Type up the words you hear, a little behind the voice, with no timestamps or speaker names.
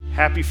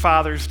Happy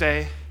Father's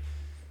Day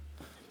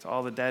to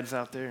all the dads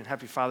out there, and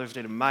happy Father's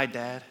Day to my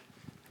dad.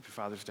 Happy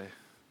Father's Day.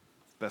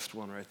 Best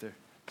one right there.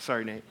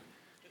 Sorry, Nate.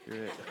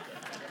 You're it.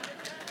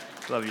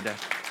 Love you, Dad.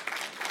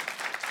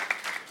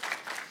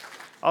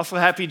 Also,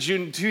 happy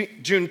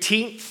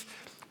Juneteenth.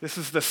 This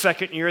is the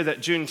second year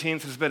that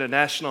Juneteenth has been a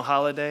national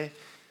holiday.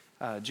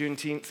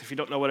 Juneteenth, if you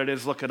don't know what it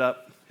is, look it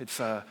up. It's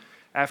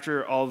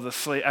after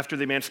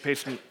the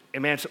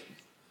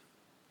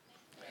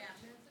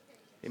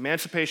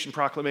Emancipation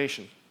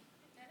Proclamation.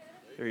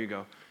 There you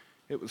go.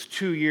 It was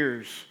 2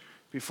 years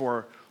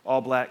before all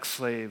black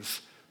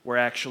slaves were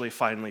actually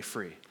finally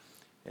free.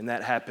 And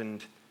that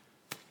happened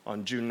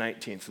on June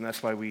 19th, and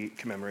that's why we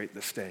commemorate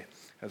this day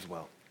as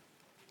well.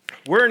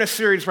 We're in a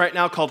series right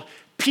now called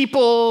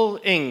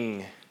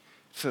People-ing.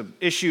 It's an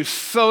issue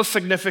so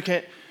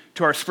significant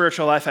to our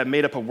spiritual life, I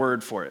made up a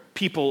word for it,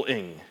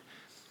 People-ing.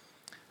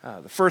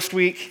 The first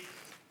week,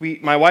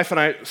 my wife and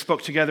I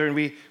spoke together, and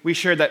we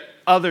shared that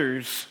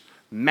others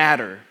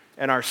matter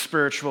in our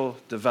spiritual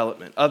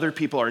development. Other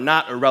people are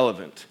not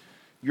irrelevant.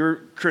 Your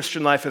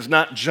Christian life is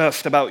not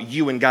just about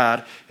you and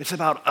God, it's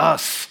about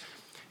us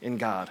and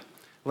God.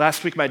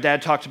 Last week, my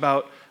dad talked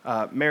about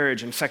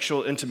marriage and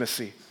sexual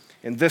intimacy.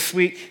 And this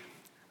week,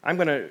 I'm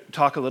going to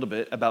talk a little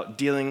bit about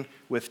dealing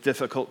with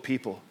difficult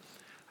people.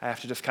 I have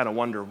to just kind of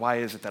wonder, why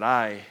is it that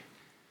I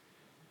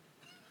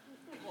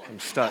am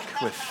stuck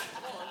with,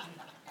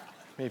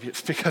 maybe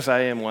it's because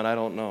I am one, I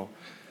don't know.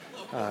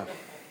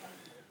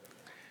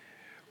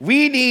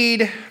 We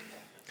need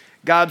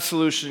God's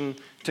solution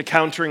to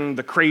countering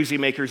the crazy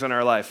makers in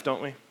our life,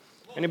 don't we?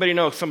 Anybody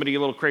know somebody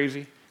a little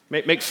crazy?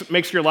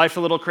 Makes your life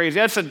a little crazy?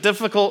 That's a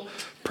difficult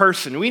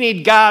person. We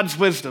need God's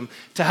wisdom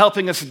to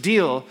helping us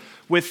deal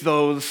with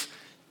those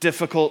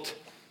difficult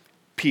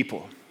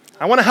people.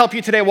 I want to help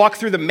you today walk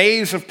through the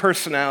maze of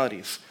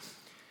personalities.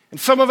 And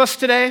some of us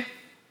today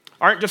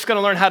aren't just going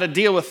to learn how to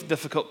deal with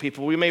difficult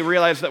people. We may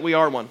realize that we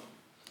are one.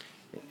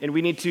 And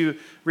we need to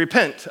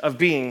repent of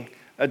being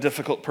a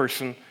difficult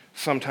person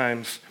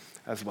sometimes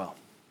as well.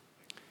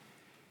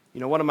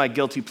 You know, one of my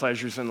guilty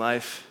pleasures in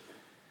life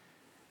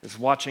is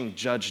watching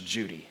Judge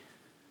Judy.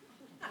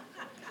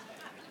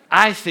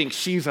 I think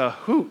she's a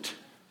hoot.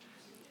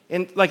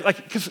 And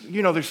because,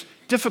 there's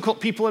difficult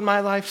people in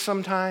my life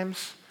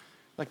sometimes.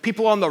 Like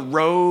people on the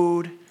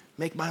road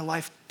make my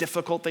life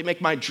difficult. They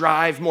make my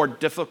drive more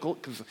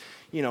difficult because,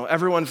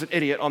 everyone's an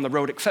idiot on the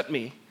road except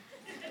me.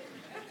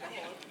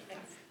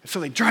 So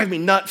they drive me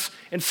nuts.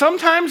 And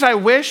sometimes I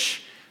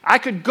wish I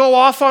could go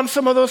off on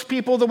some of those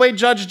people the way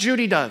Judge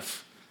Judy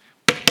does.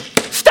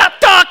 Stop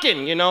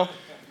talking,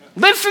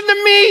 Listen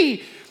to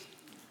me.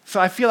 So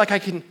I feel like I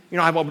can,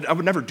 I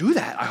would never do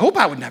that. I hope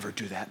I would never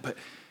do that. But,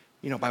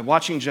 by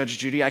watching Judge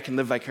Judy, I can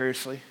live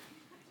vicariously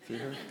through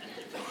her.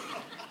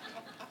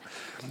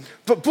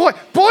 But boy,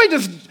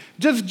 does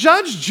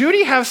Judge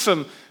Judy have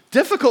some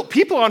difficult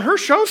people on her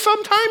show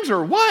sometimes,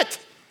 or what?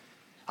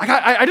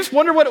 I just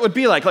wonder what it would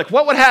be like. Like,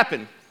 what would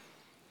happen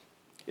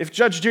if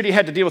Judge Judy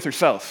had to deal with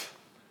herself?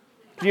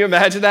 Can you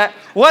imagine that?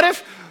 What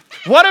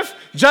if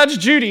Judge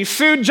Judy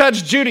sued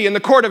Judge Judy in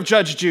the court of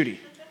Judge Judy?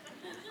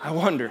 I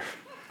wonder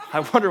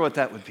what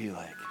that would be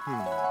like.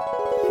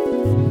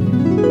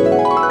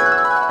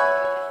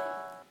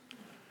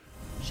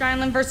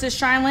 Shineland versus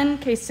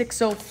Shineland, case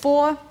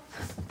 604.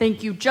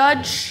 Thank you,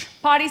 Judge.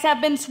 Parties have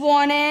been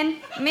sworn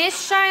in.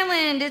 Miss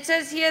Shineland, it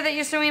says here that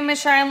you're suing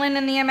Miss Shineland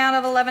in the amount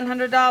of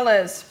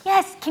 $1,100.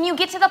 Yes, can you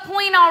get to the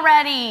point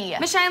already?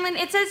 Miss Shineland,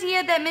 it says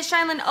here that Miss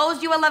Shineland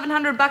owes you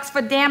 $1,100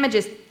 for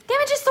damages.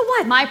 Damages to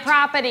what? My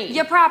property.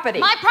 Your property.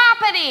 My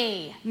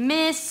property.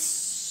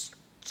 Miss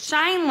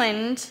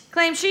Shineland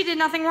claims she did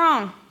nothing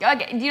wrong.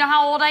 Okay, do you know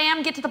how old I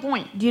am? Get to the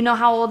point. Do you know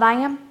how old I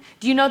am?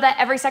 Do you know that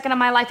every second of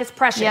my life is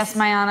precious? Yes,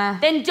 my honor.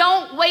 Then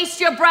don't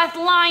waste your breath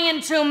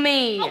lying to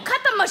me. Oh,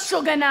 cut the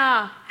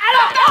mashugana.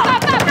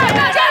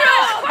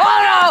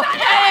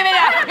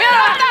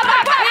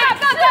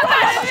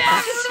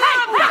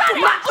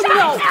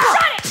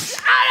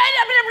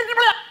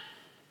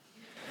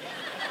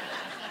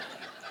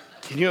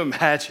 Can you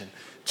imagine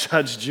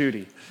Judge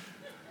Judy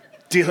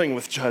dealing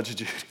with Judge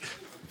Judy?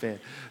 Man.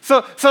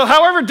 So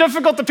however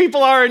difficult the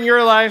people are in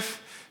your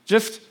life,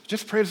 just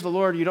praise the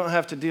Lord. You don't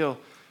have to deal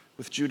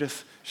with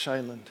Judith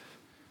Shineland.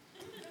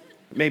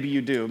 Maybe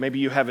you do. Maybe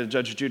you have a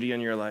Judge Judy in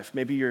your life.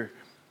 Maybe you're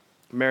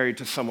married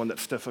to someone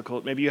that's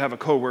difficult. Maybe you have a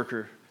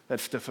coworker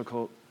that's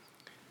difficult.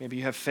 Maybe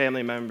you have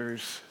family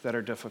members that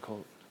are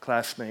difficult, a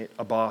classmate,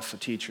 a boss, a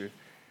teacher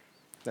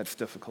that's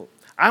difficult.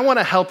 I want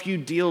to help you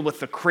deal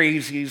with the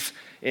crazies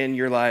in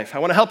your life. I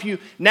want to help you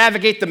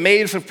navigate the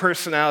maze of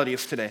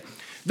personalities today.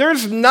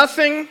 There's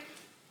nothing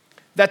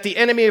that the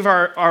enemy of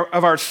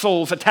our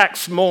souls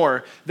attacks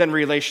more than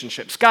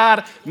relationships.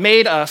 God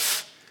made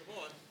us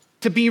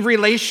to be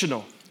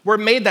relational. We're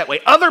made that way.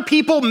 Other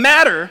people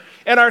matter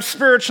in our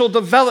spiritual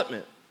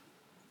development.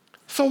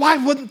 So why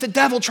wouldn't the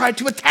devil try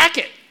to attack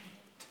it?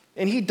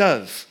 And he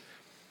does.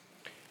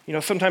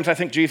 Sometimes I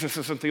think Jesus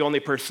isn't the only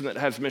person that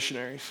has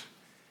missionaries.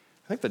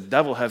 I think the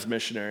devil has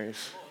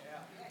missionaries.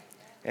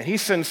 And he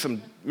sends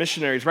some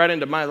missionaries right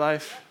into my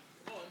life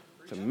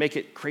to make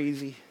it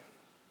crazy.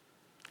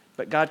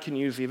 But God can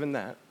use even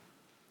that.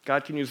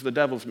 God can use the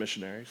devil's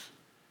missionaries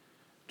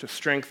to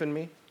strengthen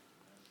me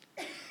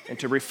and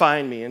to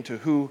refine me into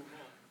who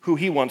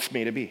he wants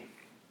me to be.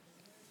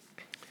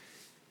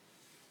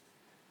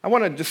 I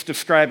want to just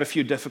describe a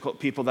few difficult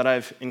people that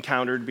I've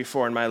encountered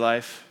before in my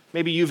life.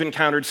 Maybe you've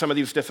encountered some of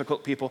these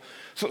difficult people.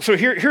 So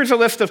here's a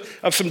list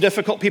of some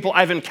difficult people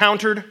I've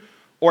encountered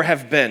or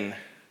have been.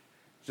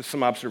 Just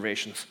some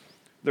observations.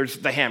 There's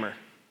the hammer.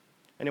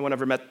 Anyone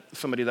ever met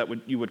somebody that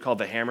you would call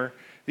the hammer?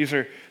 These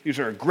are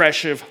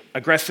aggressive,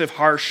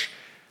 harsh,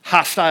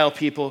 hostile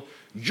people.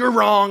 You're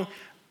wrong.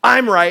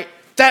 I'm right.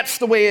 That's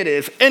the way it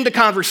is. End of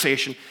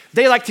conversation.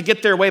 They like to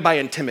get their way by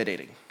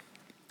intimidating.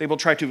 They will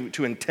try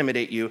to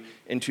intimidate you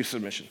into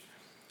submission.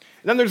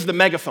 And then there's the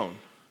megaphone.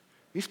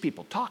 These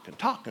people talk and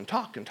talk and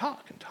talk and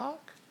talk and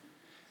talk.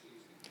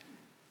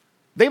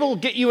 They will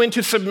get you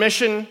into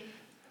submission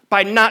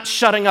by not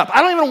shutting up.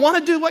 I don't even want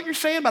to do what you're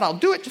saying, but I'll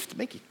do it just to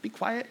make you be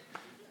quiet.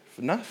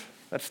 Enough.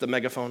 That's the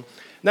megaphone. And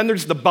then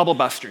there's the bubble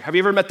buster. Have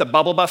you ever met the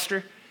bubble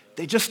buster?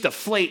 They just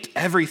deflate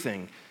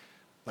everything.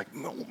 Like,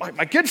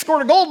 my kid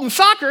scored a goal in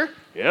soccer.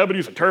 Yeah, but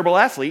he's a terrible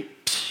athlete.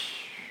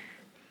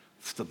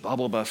 It's the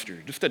bubble buster.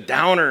 Just a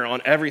downer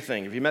on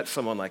everything. Have you met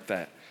someone like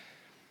that?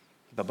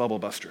 The bubble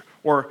buster.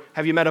 Or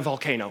have you met a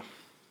volcano?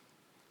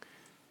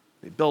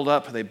 They build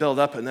up,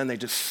 and then they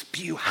just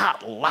spew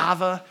hot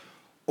lava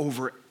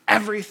over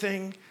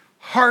everything,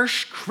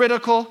 harsh,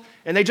 critical,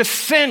 and they just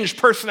singe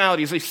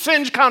personalities. They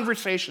singe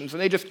conversations,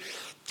 and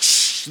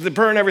they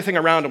burn everything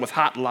around them with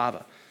hot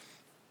lava.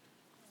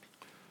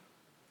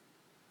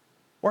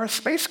 Or a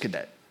space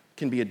cadet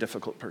can be a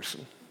difficult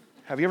person.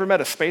 Have you ever met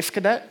a space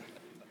cadet?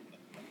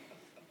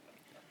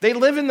 They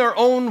live in their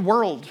own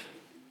world,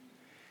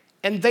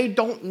 and they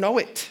don't know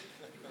it.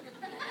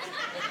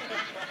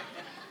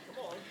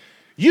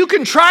 You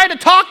can try to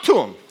talk to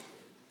them.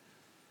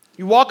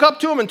 You walk up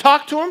to them and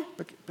talk to them,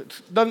 but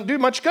it doesn't do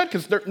much good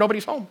because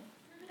nobody's home.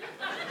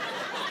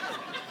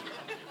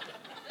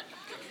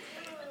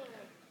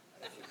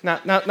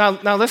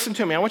 Now listen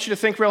to me. I want you to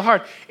think real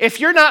hard.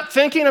 If you're not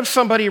thinking of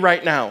somebody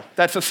right now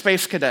that's a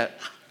space cadet,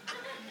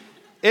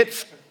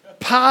 it's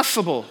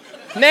possible,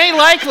 nay,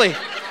 likely,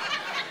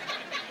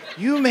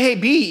 you may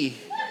be.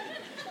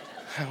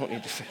 I don't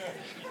need to say.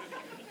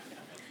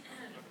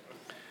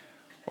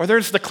 Or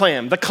there's the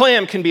clam. The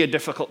clam can be a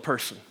difficult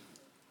person.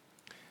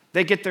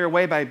 They get their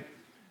way by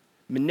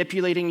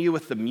manipulating you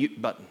with the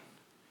mute button.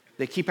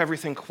 They keep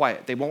everything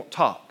quiet. They won't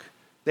talk.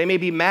 They may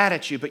be mad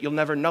at you, but you'll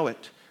never know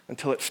it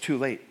until it's too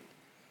late.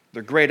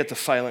 They're great at the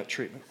silent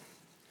treatment.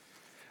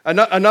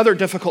 Another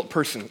difficult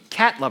person,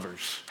 cat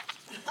lovers.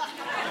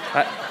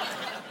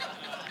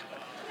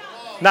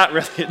 Not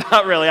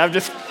really.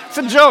 It's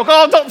a joke.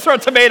 Oh, don't throw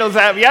tomatoes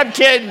at me. I'm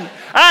kidding.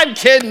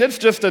 It's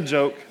just a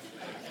joke.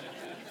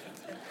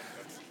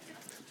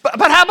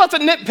 But how about the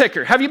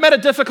nitpicker? Have you met a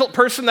difficult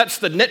person that's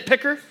the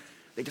nitpicker?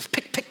 They just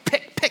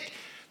pick.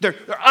 They're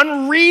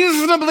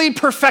unreasonably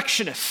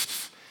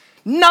perfectionists.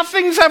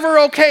 Nothing's ever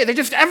okay. They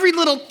just, every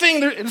little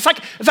thing, it's like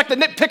the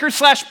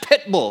nitpicker /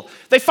 pit bull.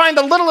 They find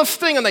the littlest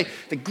thing and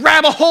they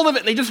grab a hold of it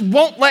and they just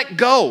won't let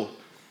go.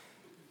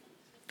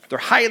 They're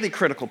highly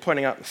critical,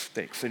 pointing out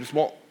mistakes. They just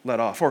won't let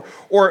off.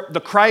 Or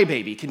the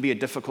crybaby can be a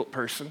difficult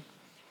person.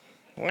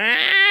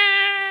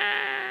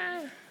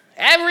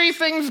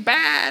 Everything's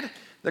bad.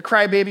 The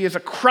crybaby is a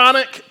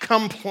chronic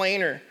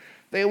complainer.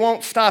 They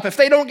won't stop. If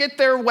they don't get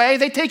their way,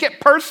 they take it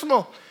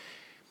personal.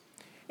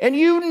 And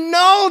you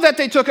know that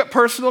they took it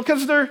personal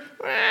because they're...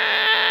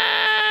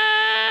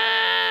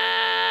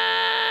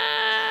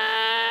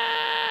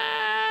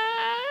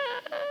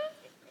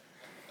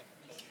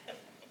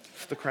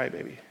 It's the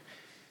crybaby.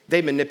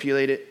 They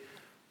manipulate it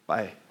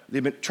they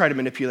try to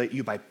manipulate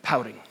you by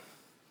pouting.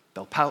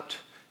 They'll pout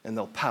and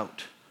they'll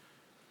pout.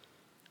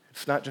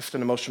 It's not just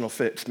an emotional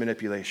fit, it's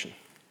manipulation.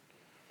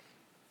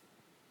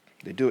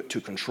 They do it to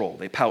control.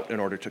 They pout in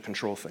order to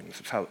control things.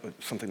 It's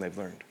something they've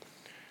learned.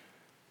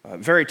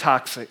 Very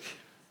toxic,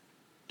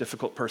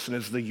 difficult person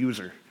is the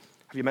user.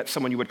 Have you met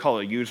someone you would call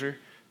a user?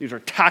 These are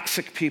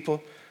toxic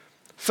people.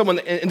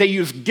 And they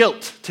use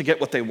guilt to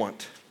get what they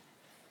want.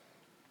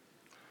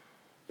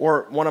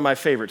 Or one of my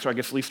favorites, or I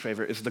guess least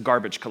favorite, is the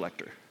garbage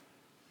collector.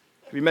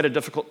 Have you met a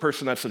difficult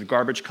person that's a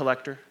garbage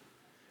collector?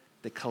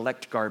 They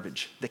collect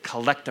garbage. They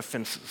collect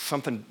offenses.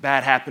 Something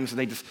bad happens,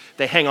 and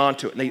they hang on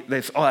to it. And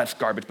they say, oh, that's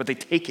garbage, but they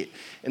take it,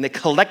 and they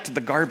collect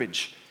the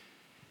garbage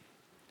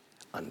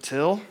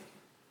until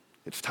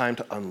it's time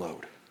to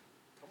unload.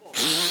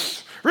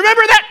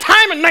 Remember that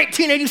time in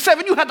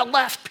 1987 you had the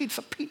last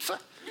pizza?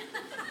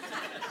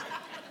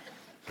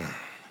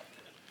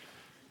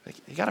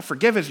 You got to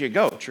forgive as you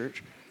go,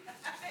 church.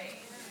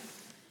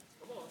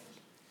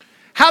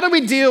 How do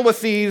we deal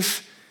with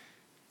these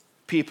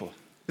people?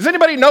 Does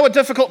anybody know a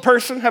difficult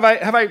person? Have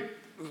I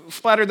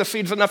splattered the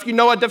seeds enough? You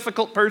know a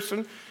difficult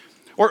person?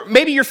 Or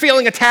maybe you're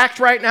feeling attacked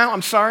right now.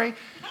 I'm sorry.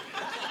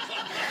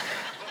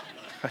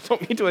 I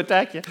don't mean to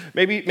attack you.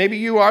 Maybe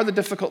you are the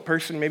difficult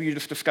person. Maybe you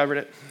just discovered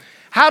it.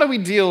 How do we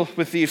deal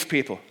with these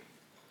people?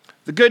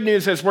 The good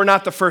news is we're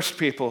not the first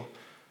people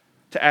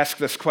to ask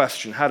this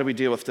question: how do we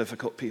deal with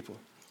difficult people?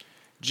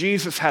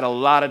 Jesus had a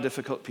lot of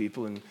difficult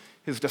people, and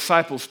his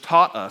disciples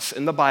taught us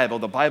in the Bible.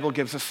 The Bible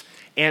gives us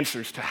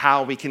answers to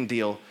how we can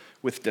deal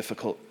with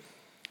difficult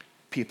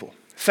people.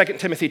 2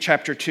 Timothy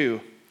chapter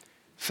 2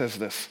 says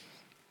this: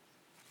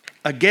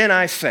 "Again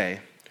I say,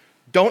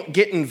 don't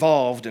get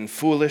involved in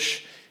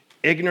foolish,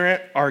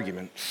 ignorant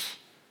arguments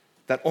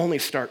that only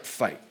start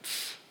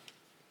fights."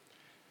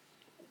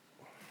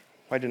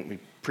 Why didn't we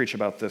preach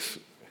about this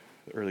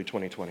early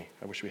 2020?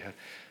 I wish we had.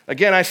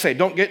 "Again I say,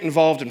 don't get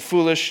involved in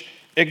foolish,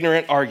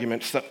 ignorant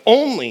arguments that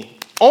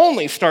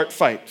only start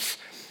fights.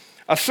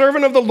 A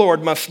servant of the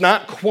Lord must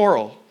not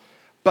quarrel,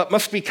 but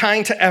must be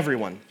kind to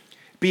everyone,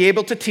 be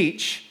able to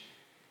teach,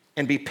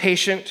 and be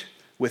patient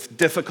with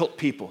difficult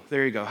people."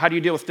 There you go. How do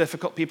you deal with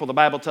difficult people? The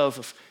Bible tells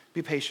us,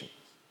 be patient.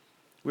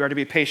 We are to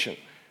be patient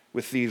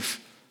with these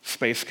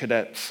space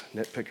cadets,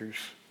 nitpickers.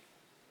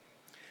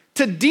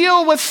 To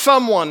deal with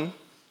someone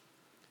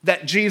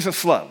that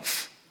Jesus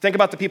loves. Think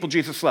about the people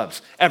Jesus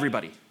loves,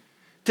 everybody.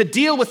 To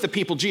deal with the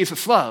people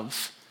Jesus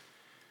loves,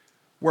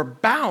 we're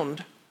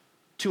bound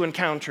to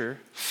encounter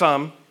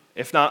some,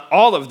 if not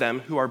all of them,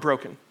 who are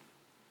broken.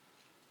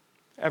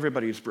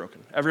 Everybody is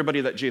broken.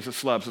 Everybody that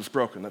Jesus loves is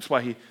broken. That's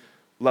why he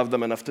loved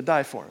them enough to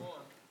die for them,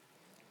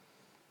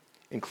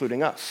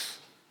 including us.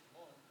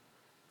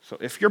 So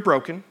if you're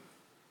broken,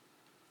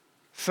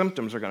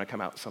 symptoms are going to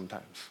come out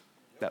sometimes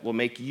that will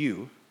make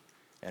you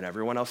and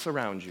everyone else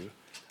around you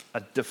a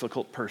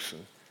difficult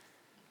person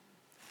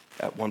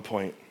at one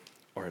point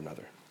or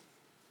another.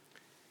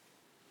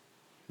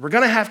 We're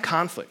going to have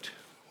conflict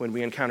when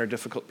we encounter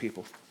difficult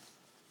people.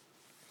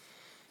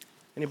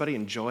 Anybody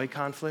enjoy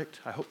conflict?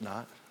 I hope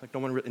not. Like, no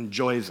one really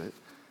enjoys it.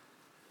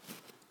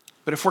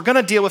 But if we're going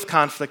to deal with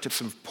conflict,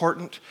 it's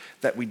important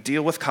that we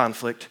deal with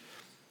conflict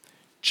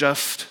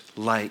just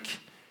like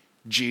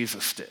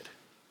Jesus did.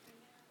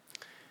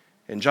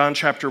 In John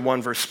chapter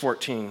 1, verse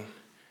 14,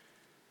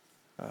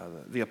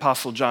 the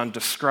Apostle John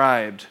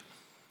described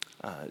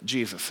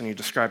Jesus, and he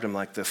described him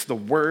like this: "The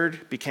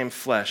Word became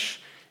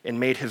flesh and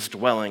made his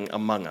dwelling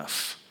among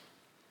us.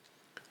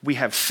 We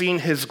have seen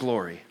his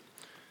glory,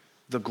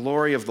 the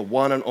glory of the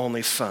one and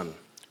only Son,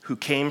 who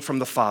came from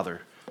the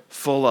Father,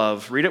 full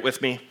of," read it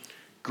with me,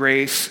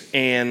 "grace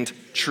and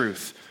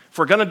truth." If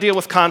we're going to deal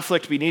with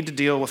conflict, we need to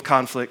deal with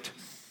conflict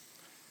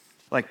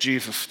like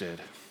Jesus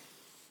did,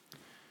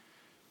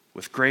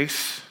 with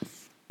grace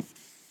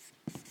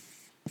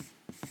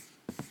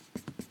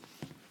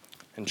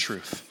and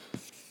truth.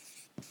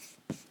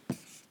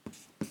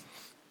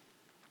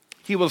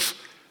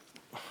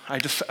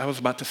 I was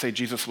about to say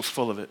Jesus was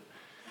full of it.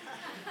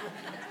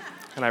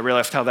 And I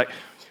realized how that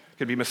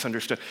could be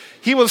misunderstood.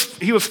 He was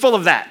full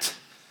of that.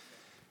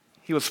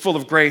 He was full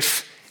of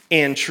grace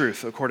and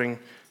truth, according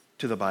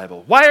to the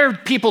Bible. Why are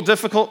people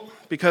difficult?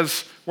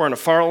 Because we're in a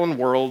fallen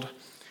world,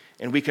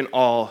 and we can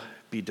all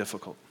be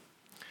difficult.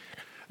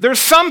 There's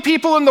some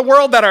people in the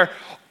world that are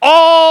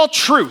all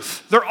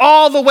truth. They're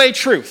all the way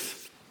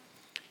truth.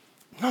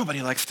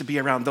 Nobody likes to be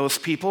around those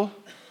people.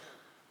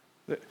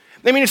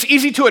 I mean, it's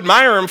easy to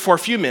admire them for a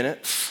few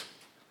minutes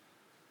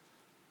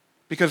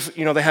because,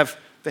 they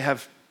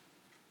have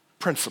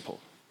principle.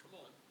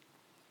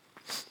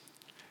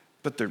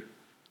 But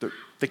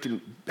they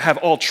can have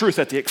all truth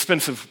at the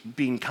expense of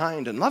being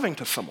kind and loving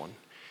to someone.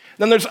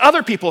 Then there's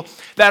other people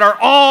that are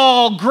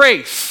all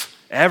grace.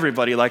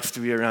 Everybody likes to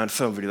be around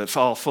somebody that's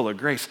all full of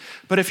grace.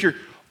 But if you're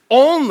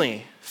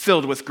only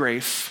filled with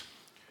grace,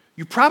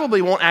 you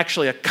probably won't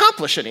actually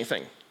accomplish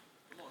anything.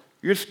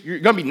 You're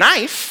going to be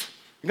nice.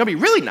 You're going to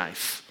be really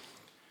nice.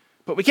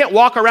 But we can't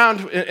walk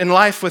around in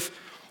life with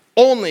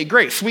only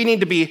grace. We need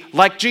to be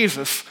like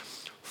Jesus,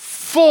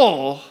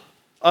 full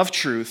of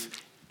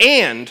truth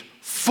and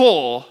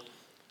full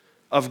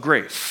of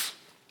grace.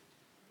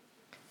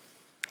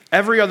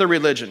 Every other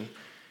religion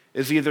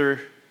is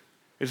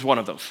one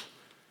of those.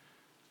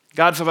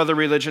 Gods of other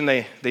religion,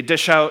 they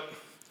dish out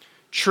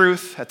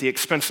truth at the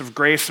expense of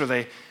grace, or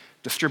they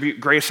distribute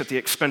grace at the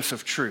expense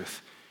of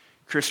truth.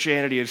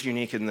 Christianity is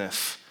unique in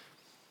this: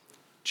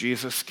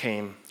 Jesus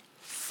came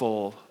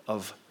full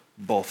of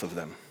both of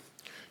them.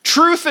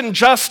 Truth and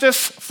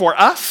justice for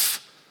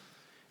us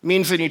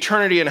means an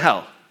eternity in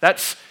hell.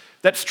 That's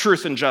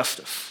truth and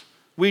justice.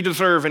 We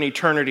deserve an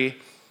eternity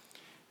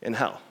in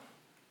hell.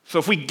 So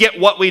if we get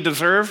what we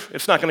deserve,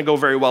 it's not going to go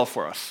very well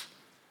for us.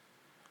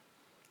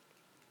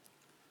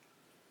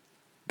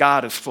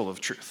 God is full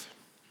of truth.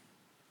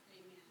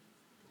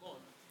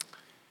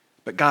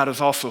 But God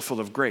is also full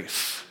of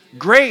grace.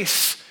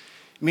 Grace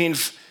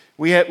means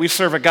we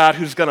serve a God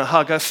who's going to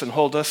hug us and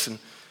hold us and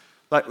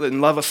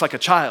love us like a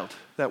child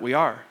that we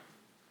are.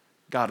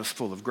 God is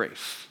full of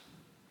grace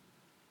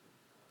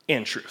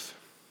and truth.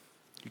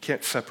 You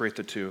can't separate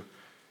the two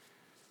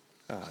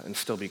and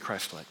still be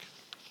Christ-like.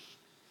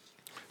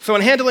 So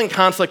in handling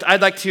conflict,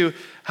 I'd like to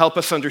help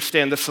us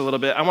understand this a little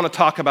bit. I want to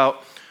talk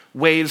about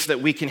ways that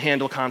we can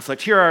handle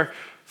conflict. Here are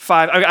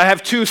 5. I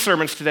have 2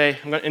 sermons today.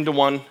 I'm going into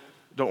one.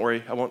 Don't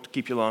worry, I won't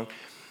keep you long.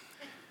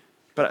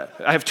 But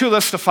I have 2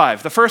 lists of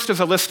 5. The first is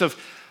a list of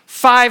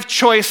 5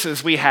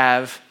 choices we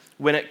have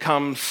when it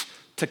comes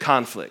to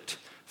conflict.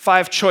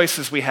 5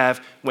 choices we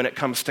have when it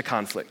comes to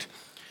conflict.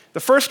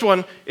 The first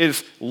one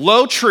is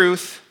low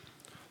truth,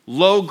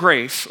 low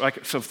grace.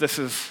 So if this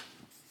is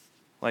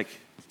like,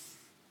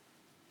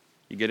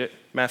 you get it?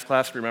 Math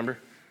class, remember?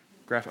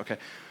 Graph, okay.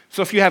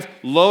 So if you have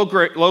low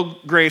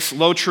grace,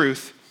 low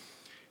truth,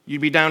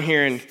 you'd be down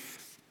here, and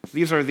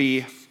these are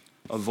the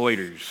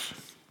avoiders.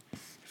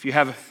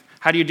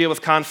 How do you deal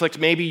with conflict?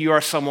 Maybe you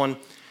are someone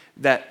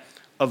that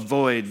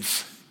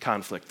avoids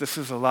conflict. This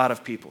is a lot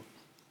of people.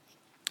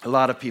 A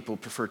lot of people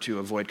prefer to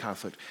avoid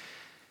conflict.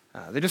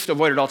 They just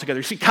avoid it altogether.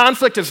 You see,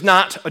 conflict is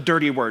not a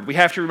dirty word. We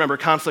have to remember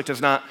conflict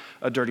is not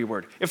a dirty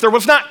word. If there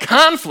was not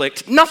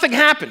conflict, nothing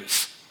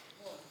happens.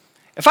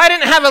 If I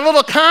didn't have a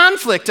little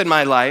conflict in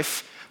my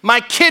life, my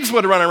kids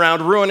would run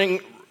around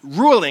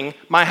ruling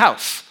my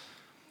house.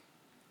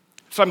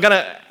 So I'm going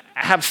to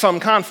have some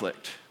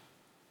conflict.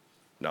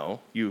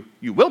 No, you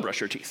will brush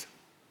your teeth.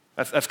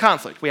 That's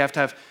conflict. We have to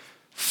have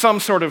some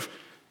sort of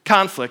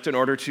conflict in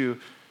order to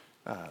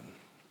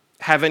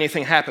have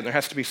anything happen. There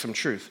has to be some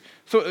truth.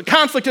 So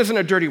conflict isn't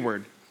a dirty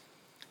word.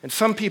 And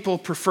some people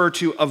prefer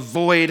to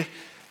avoid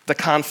the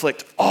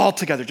conflict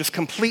altogether, just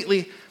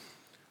completely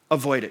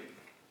avoid it.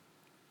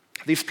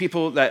 These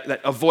people that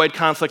avoid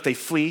conflict, they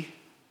flee.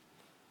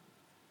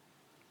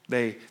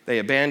 They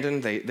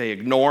abandon, they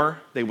ignore,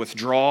 they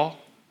withdraw.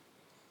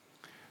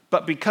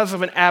 But because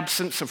of an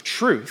absence of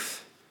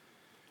truth,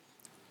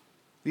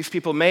 these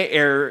people may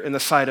err in the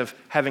side of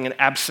having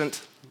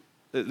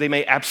they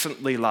may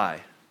absently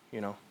lie,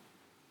 you know.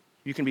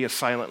 You can be a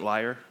silent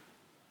liar.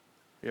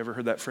 You ever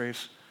heard that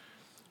phrase?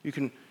 You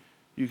can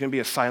be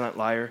a silent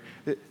liar.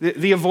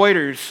 The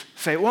avoiders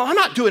say, well, I'm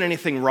not doing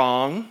anything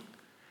wrong.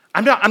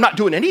 I'm not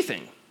doing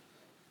anything.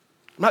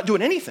 I'm not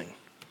doing anything.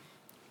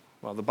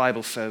 Well, the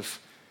Bible says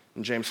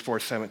in James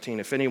 4:17,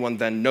 if anyone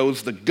then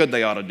knows the good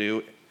they ought to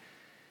do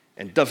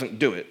and doesn't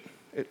do it,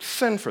 it's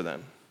sin for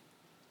them.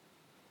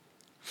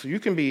 So you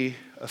can be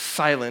a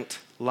silent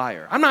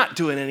liar. I'm not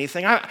doing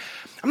anything. I'm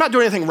not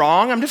doing anything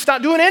wrong. I'm just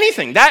not doing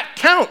anything. That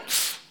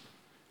counts.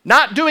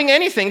 Not doing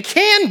anything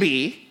can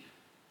be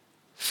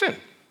sin.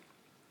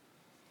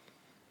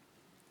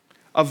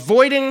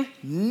 Avoiding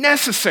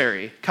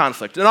necessary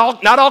conflict. And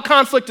not all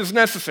conflict is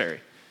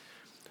necessary,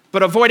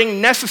 but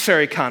avoiding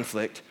necessary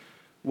conflict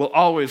will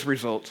always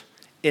result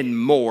in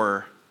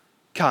more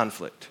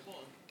conflict.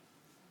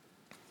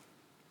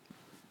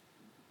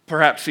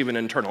 Perhaps even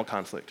internal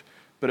conflict.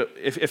 But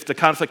if the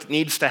conflict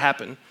needs to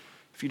happen,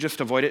 if you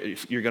just avoid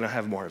it, you're going to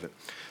have more of it.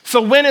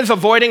 So when is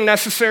avoiding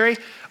necessary?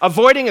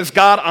 Avoiding is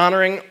God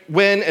honoring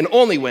when and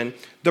only when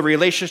the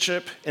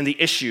relationship and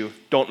the issue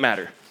don't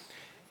matter.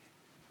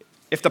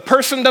 If the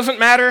person doesn't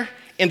matter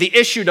and the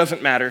issue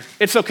doesn't matter,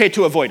 it's okay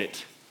to avoid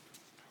it.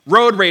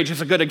 Road rage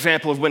is a good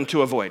example of when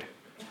to avoid.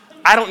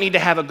 I don't need to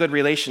have a good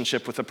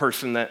relationship with a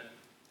person that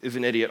is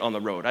an idiot on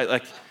the road.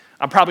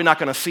 I'm probably not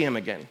going to see him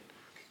again.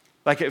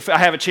 Like if I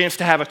have a chance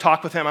to have a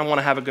talk with him, I want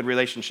to have a good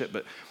relationship.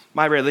 But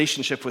my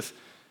relationship with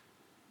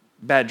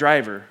bad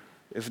driver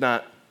is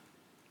not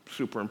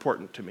super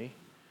important to me.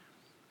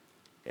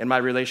 And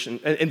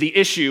and the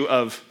issue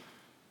of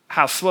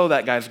how slow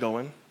that guy's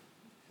going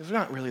is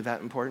not really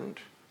that important.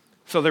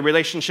 So the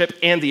relationship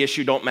and the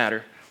issue don't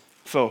matter.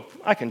 So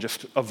I can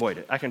just avoid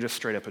it. I can just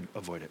straight up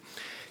avoid it.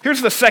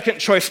 Here's the second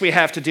choice we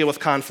have to deal with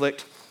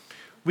conflict.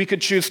 We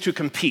could choose to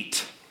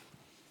compete.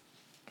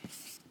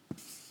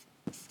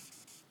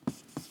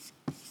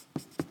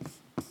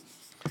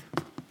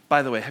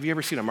 By the way, have you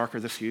ever seen a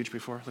marker this huge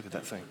before? Look at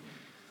that thing.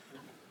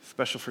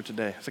 Special for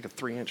today. It's like a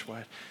 3-inch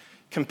wide.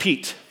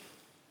 Compete.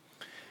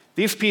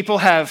 These people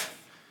have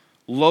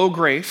low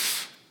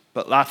grace,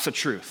 but lots of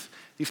truth.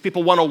 These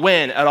people want to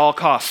win at all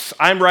costs.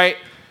 I'm right,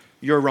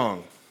 you're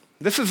wrong.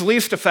 This is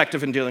least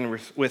effective in dealing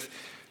with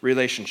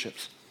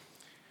relationships.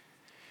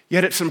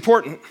 Yet it's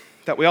important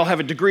that we all have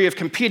a degree of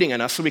competing in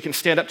us so we can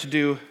stand up to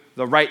do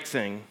the right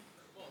thing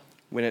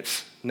when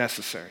it's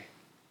necessary.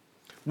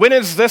 When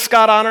is this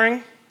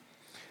God-honoring?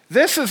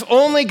 This is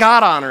only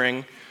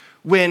God-honoring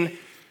when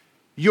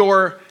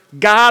your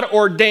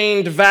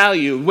God-ordained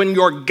value, when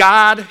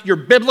your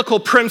biblical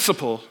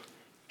principle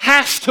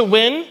has to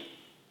win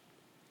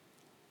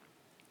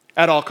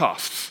at all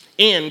costs,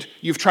 and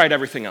you've tried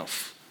everything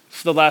else.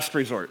 It's the last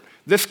resort.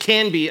 This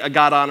can be a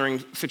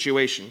God-honoring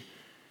situation.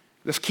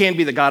 This can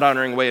be the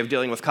God-honoring way of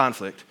dealing with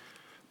conflict,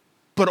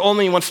 but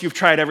only once you've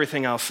tried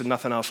everything else and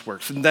nothing else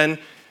works. And then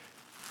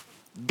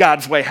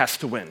God's way has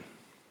to win.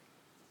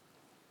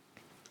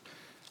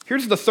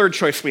 Here's the third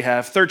choice we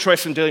have. Third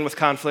choice in dealing with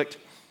conflict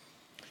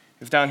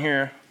is down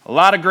here. A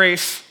lot of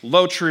grace,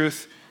 low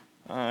truth.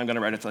 I'm going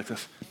to write it like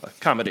this.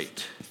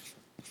 Accommodate.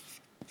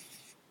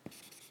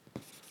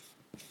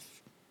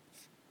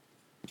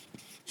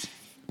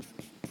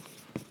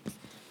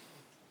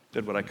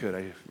 Did what I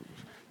could.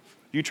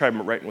 You tried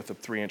writing with a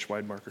 3-inch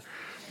wide marker.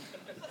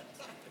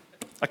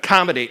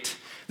 Accommodate.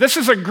 This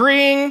is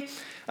agreeing,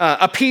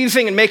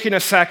 appeasing, and making a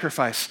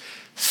sacrifice.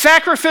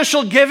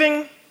 Sacrificial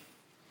giving.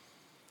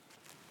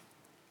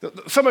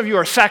 Some of you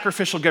are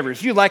sacrificial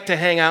givers. You like to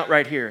hang out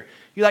right here.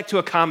 You like to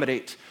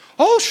accommodate.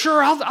 Oh,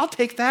 sure, I'll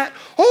take that.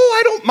 Oh,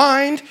 I don't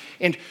mind.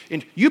 And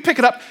you pick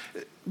it up.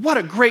 What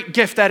a great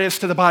gift that is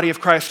to the body of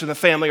Christ and the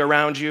family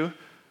around you.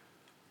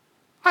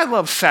 I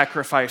love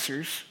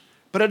sacrificers,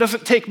 but it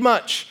doesn't take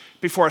much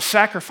before a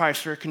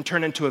sacrificer can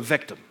turn into a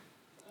victim.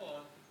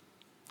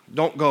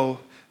 Don't go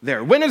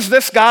there. When is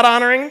this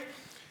God-honoring?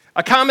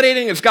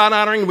 Accommodating is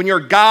God-honoring when your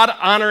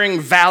God-honoring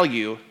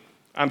value,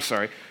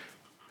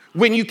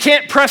 when you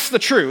can't press the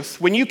truth,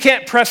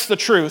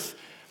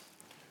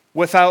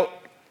 without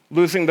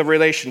losing the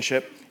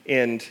relationship,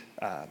 and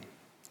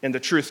the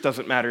truth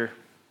doesn't matter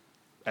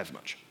as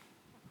much.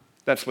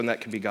 That's when that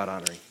can be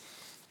God-honoring.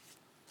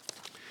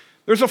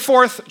 There's a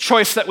fourth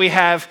choice that we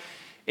have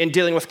in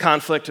dealing with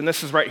conflict, and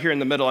this is right here in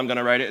the middle. I'm going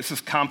to write it. This is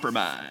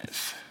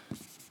compromise.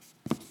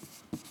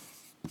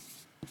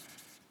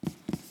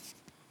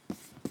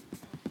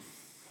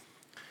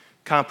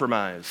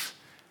 Compromise.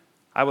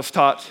 I was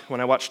taught when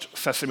I watched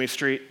Sesame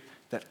Street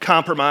that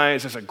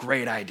compromise is a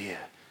great idea.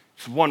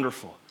 It's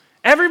wonderful.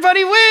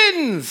 Everybody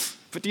wins.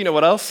 But do you know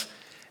what else?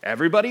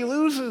 Everybody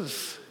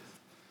loses.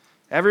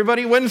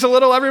 Everybody wins a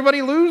little,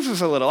 everybody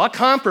loses a little. I'll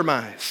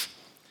compromise.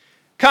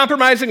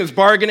 Compromising is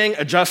bargaining,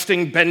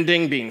 adjusting,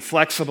 bending, being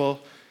flexible.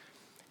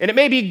 And it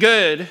may be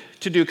good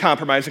to do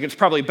compromising. It's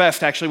probably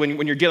best, actually,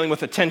 when you're dealing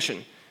with a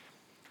tension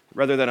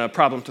rather than a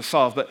problem to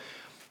solve. But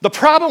the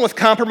problem with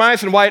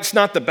compromise and why it's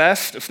not the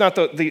best, it's not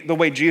the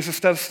way Jesus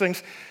does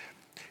things,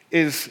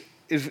 is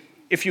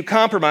if you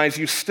compromise,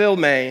 you still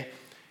may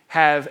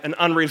have an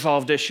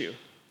unresolved issue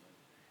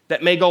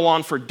that may go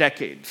on for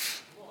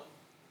decades.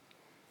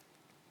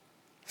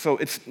 So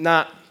it's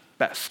not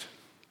best.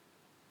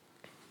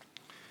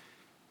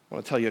 I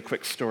want to tell you a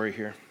quick story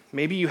here.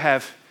 Maybe you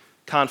have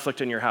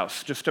conflict in your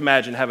house. Just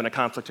imagine having a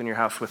conflict in your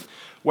house with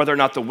whether or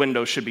not the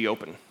window should be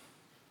open.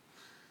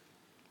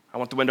 I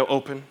want the window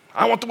open.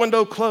 I want the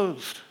window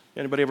closed.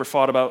 Anybody ever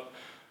thought about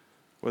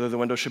whether the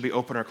window should be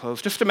open or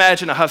closed? Just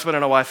imagine a husband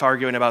and a wife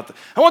arguing about,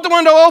 I want the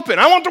window open.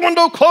 I want the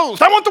window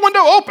closed. I want the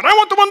window open. I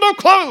want the window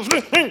closed.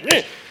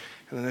 And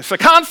then there's a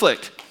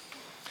conflict.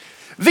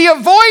 The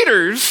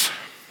avoiders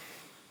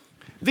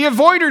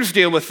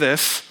deal with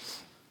this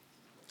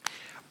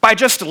by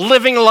just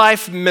living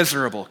life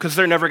miserable because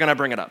they're never going to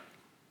bring it up.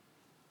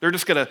 They're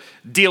just going to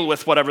deal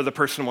with whatever the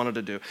person wanted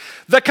to do.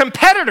 The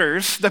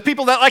competitors, the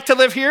people that like to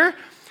live here,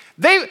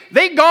 they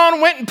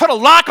went and put a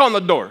lock on the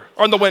door,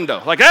 on the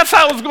window. Like, that's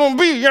how it's going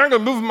to be. You're not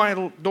going to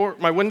move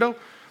my window.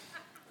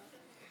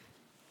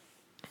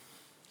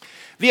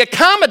 The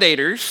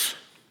accommodators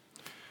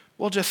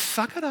will just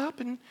suck it up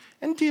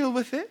and deal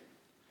with it.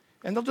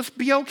 And they'll just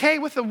be okay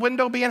with the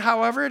window being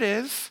however it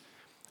is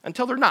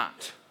until they're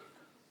not.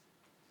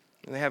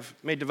 And they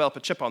may develop a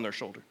chip on their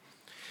shoulder.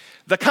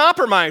 The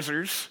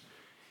compromisers,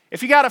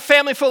 if you got a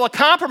family full of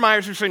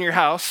compromisers in your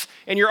house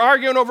and you're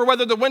arguing over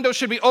whether the window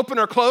should be open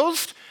or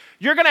closed,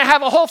 you're going to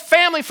have a whole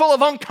family full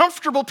of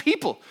uncomfortable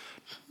people.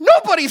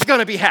 Nobody's going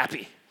to be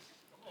happy.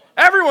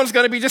 Everyone's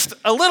going to be just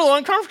a little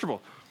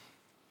uncomfortable.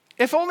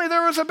 If only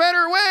there was a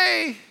better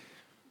way.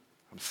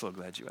 I'm so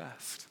glad you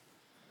asked.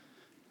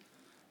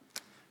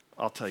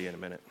 I'll tell you in a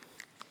minute.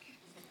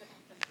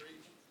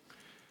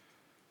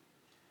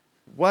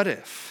 What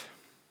if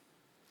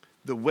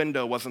the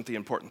window wasn't the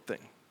important thing?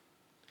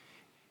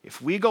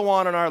 If we go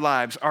on in our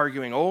lives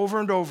arguing over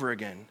and over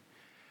again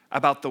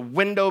about the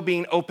window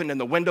being open and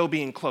the window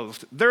being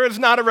closed, there is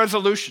not a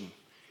resolution.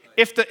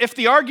 If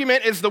the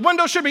argument is the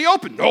window should be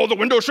open, no, the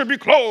window should be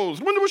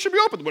closed, the window should be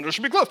open, the window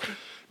should be closed,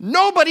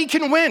 nobody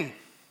can win.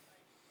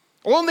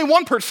 Only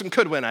one person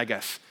could win, I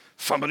guess.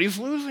 Somebody's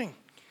losing.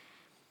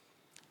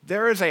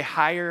 There is a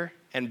higher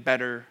and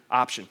better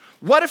option.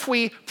 What if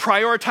we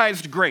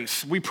prioritized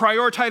grace? We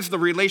prioritized the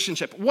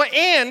relationship,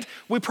 and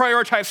we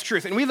prioritized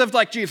truth, and we lived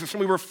like Jesus, and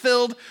we were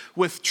filled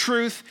with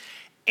truth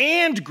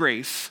and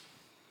grace.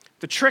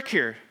 The trick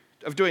here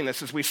of doing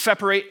this is we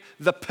separate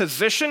the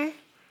position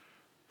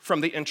from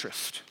the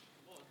interest.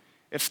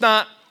 It's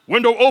not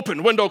window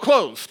open, window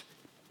closed.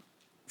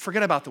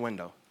 Forget about the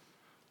window.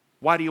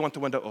 Why do you want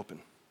the window open?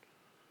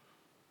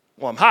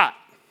 Well, I'm hot.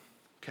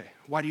 Okay,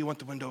 why do you want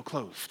the window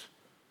closed?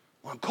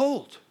 Well, I'm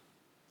cold.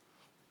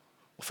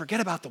 Well, forget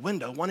about the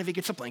window. One of you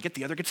gets a blanket,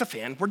 the other gets a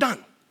fan. We're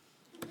done.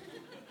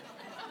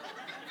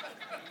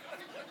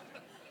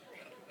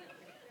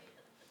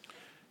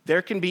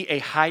 There can be a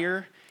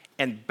higher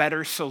and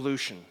better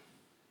solution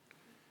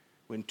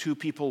when two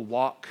people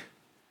walk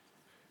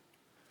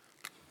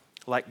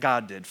like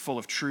God did, full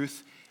of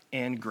truth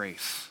and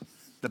grace.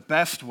 The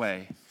best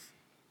way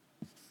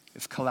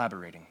is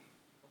collaborating.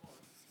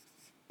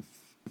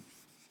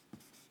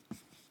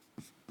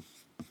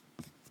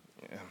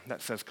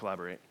 That says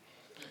collaborate.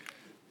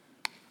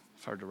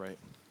 It's hard to write.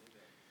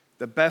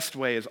 The best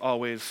way is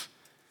always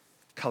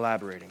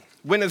collaborating.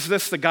 When is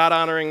this the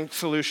God-honoring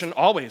solution?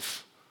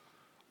 Always.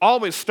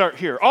 Always start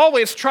here.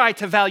 Always try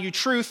to value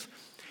truth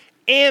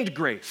and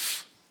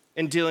grace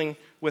in dealing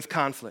with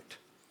conflict.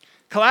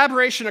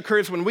 Collaboration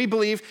occurs when we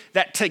believe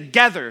that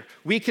together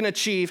we can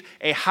achieve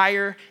a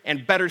higher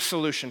and better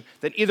solution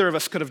than either of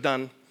us could have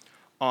done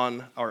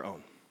on our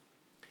own.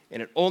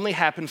 And it only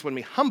happens when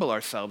we humble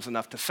ourselves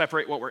enough to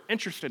separate what we're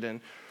interested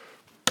in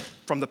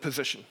from the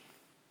position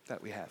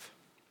that we have.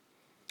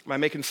 Am I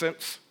making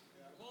sense?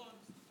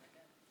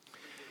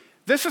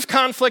 This is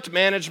conflict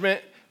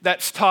management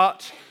that's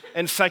taught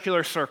in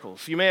secular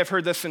circles. You may have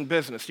heard this in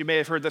business. You may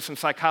have heard this in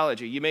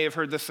psychology. You may have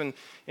heard this in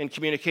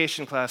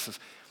communication classes.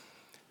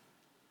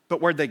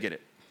 But where'd they get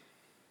it?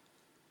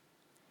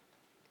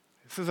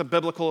 This is a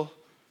biblical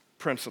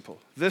principle.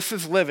 This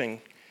is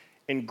living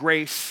in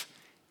grace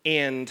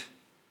and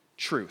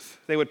truth.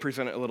 They would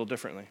present it a little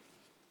differently.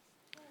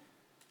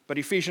 But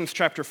Ephesians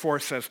chapter 4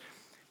 says,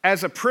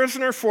 "As a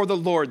prisoner for the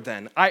Lord,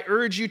 then, I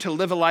urge you to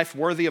live a life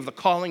worthy of the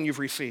calling you've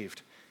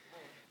received.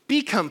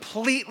 Be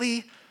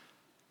completely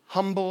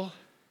humble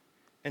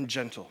and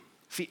gentle."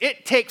 See,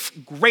 it takes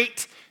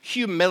great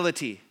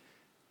humility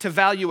to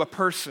value a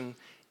person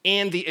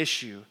and the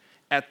issue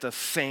at the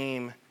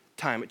same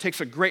time. It takes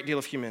a great deal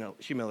of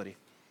humility.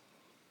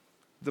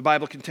 The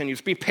Bible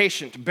continues, "Be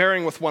patient,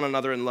 bearing with one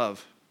another in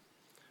love."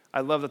 I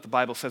love that the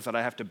Bible says that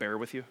I have to bear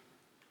with you.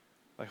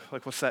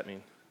 Like what's that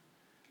mean?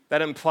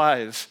 That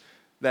implies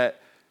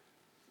that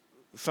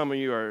some of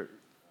you are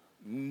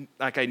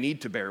like, I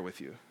need to bear with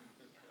you.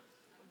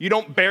 You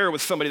don't bear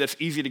with somebody that's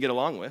easy to get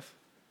along with.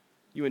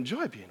 You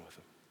enjoy being with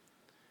them.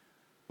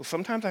 Well,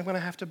 sometimes I'm going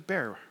to have to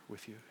bear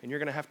with you, and you're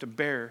going to have to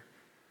bear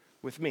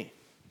with me.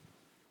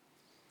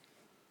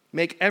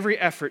 Make every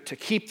effort to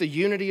keep the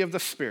unity of the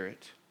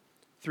Spirit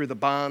through the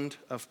bond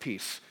of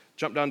peace.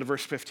 Jump down to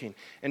verse 15.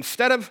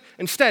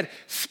 Instead,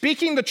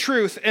 speaking the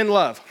truth in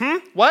love.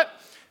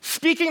 What?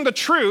 Speaking the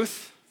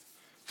truth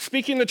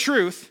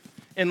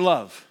in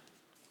love.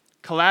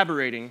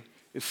 Collaborating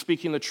is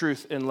speaking the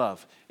truth in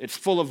love. It's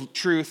full of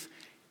truth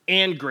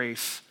and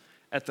grace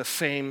at the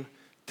same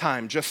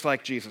time, just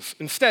like Jesus.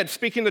 Instead,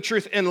 speaking the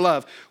truth in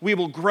love, we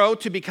will grow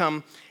to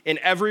become, in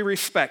every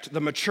respect, the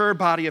mature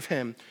body of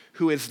Him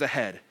who is the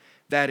head,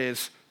 that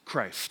is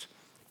Christ.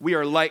 We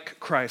are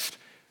like Christ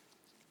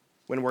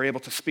when we're able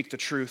to speak the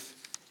truth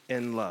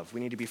in love.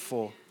 We need to be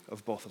full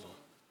of both of them.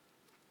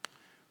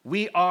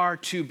 We are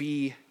to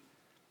be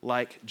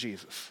like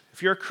Jesus.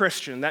 If you're a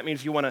Christian, that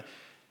means you want to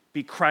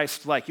be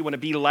Christ-like. You want to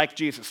be like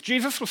Jesus.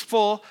 Jesus was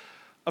full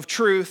of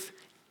truth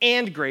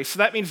and grace. So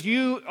that means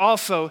you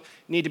also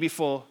need to be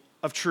full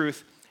of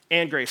truth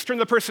and grace. Turn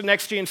to the person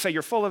next to you and say,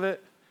 "You're full of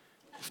it."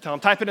 Just tell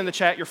them, type it in the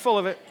chat, "You're full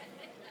of it."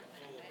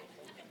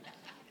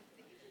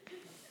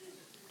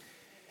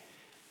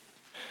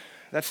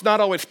 That's not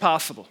always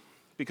possible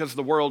because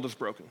the world is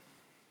broken.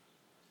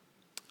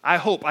 I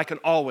hope I can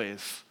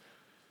always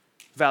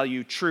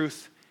value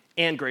truth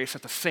and grace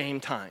at the same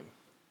time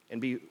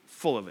and be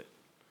full of it.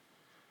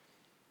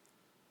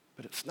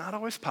 But it's not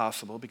always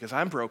possible because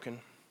I'm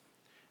broken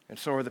and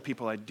so are the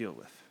people I deal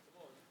with.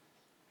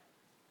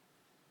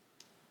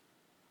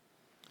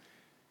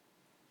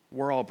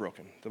 We're all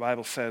broken. The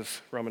Bible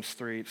says, Romans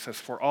 3, it says,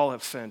 "For all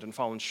have sinned and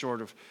fallen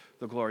short of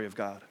the glory of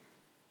God."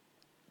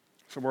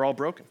 So we're all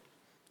broken.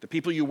 The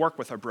people you work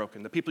with are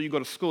broken. The people you go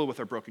to school with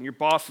are broken. Your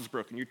boss is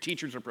broken. Your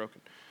teachers are broken.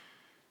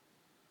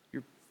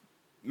 You're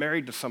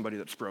married to somebody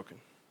that's broken.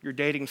 You're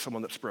dating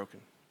someone that's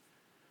broken.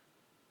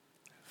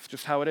 It's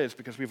just how it is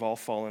because we've all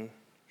fallen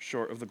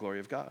short of the glory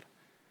of God.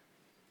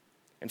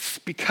 And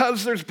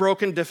because there's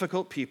broken,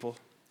 difficult people,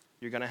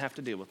 you're going to have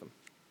to deal with them.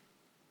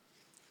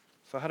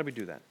 So how do we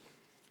do that?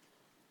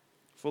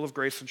 Full of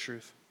grace and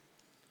truth.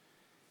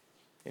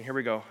 And here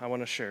we go. I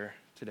want to share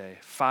today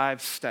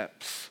 5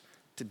 steps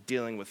to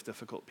dealing with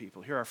difficult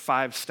people. Here are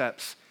 5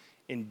 steps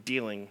in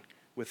dealing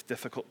with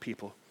difficult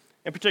people.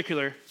 In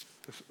particular,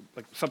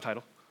 like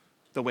subtitle,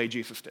 the way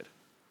Jesus did.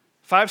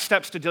 5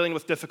 steps to dealing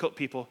with difficult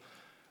people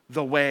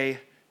the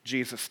way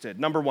Jesus did.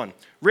 Number 1,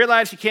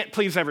 realize you can't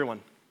please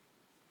everyone.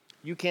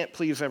 You can't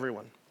please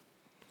everyone.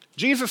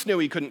 Jesus knew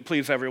he couldn't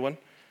please everyone.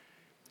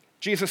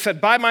 Jesus said,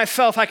 "By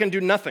myself I can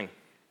do nothing.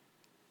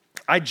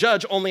 I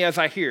judge only as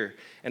I hear,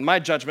 and my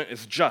judgment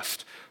is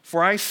just.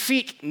 For I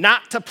seek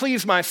not to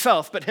please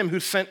myself, but him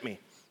who sent me."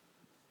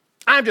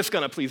 I'm just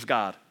going to please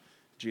God,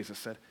 Jesus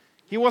said.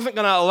 He wasn't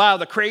going to allow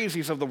the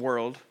crazies of the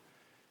world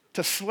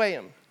to sway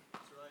him.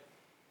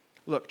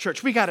 Look,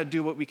 church, we got to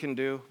do what we can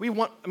do.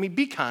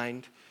 Be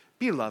kind,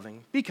 be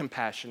loving, be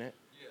compassionate.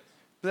 Yes.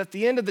 But at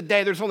the end of the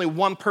day, there's only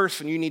one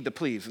person you need to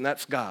please, and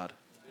that's God.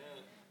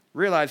 Amen.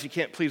 Realize you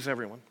can't please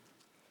everyone.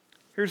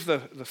 Here's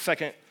the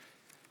second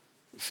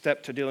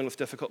step to dealing with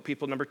difficult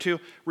people. Number 2,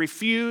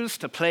 refuse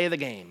to play the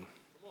game.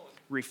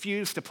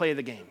 Refuse to play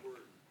the game.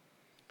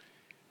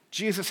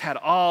 Jesus had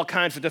all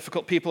kinds of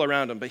difficult people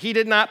around him, but he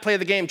did not play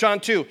the game. John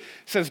 2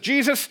 says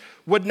Jesus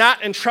would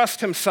not entrust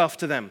himself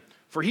to them,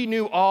 for he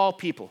knew all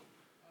people.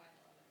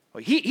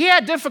 He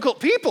had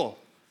difficult people.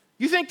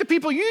 You think the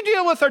people you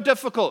deal with are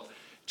difficult.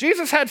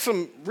 Jesus had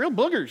some real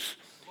boogers.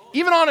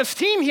 Even on his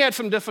team, he had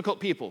some difficult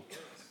people.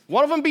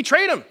 One of them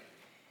betrayed him,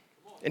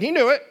 and he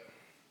knew it.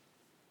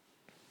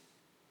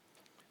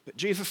 But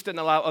Jesus didn't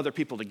allow other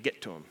people to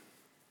get to him.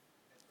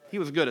 He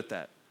was good at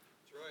that.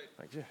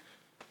 That's right.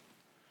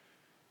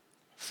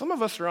 Some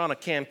of us are on a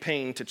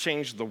campaign to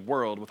change the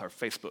world with our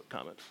Facebook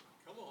comments.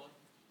 Come on.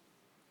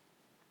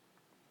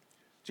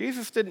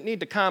 Jesus didn't need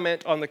to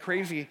comment on the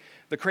crazy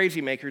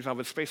makers of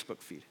his Facebook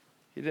feed.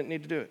 He didn't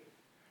need to do it.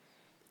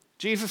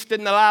 Jesus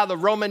didn't allow the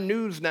Roman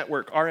News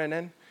Network,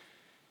 RNN.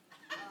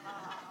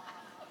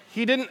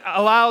 He didn't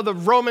allow the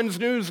Romans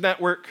News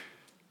Network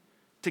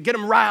to get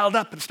him riled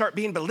up and start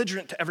being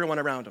belligerent to everyone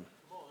around him.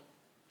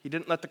 He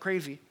didn't let the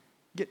crazy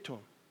get to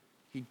him.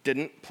 He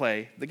didn't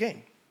play the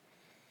game.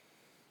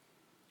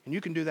 And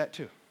you can do that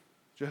too.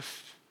 Just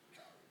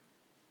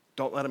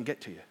don't let them get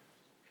to you.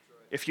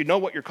 If you know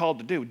what you're called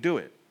to do, do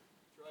it.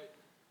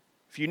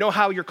 If you know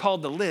how you're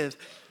called to live,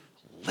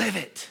 live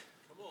it.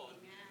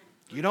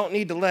 You don't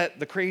need to let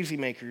the crazy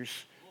makers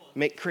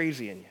make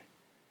crazy in you.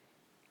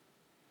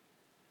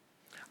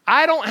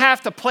 I don't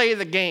have to play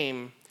the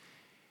game.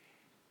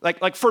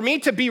 Like for me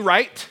to be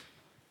right,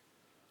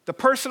 the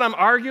person I'm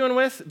arguing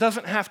with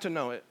doesn't have to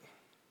know it.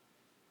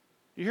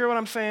 You hear what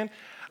I'm saying?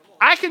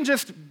 I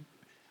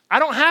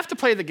don't have to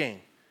play the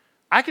game.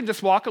 I can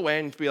just walk away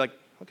and be like,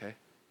 okay.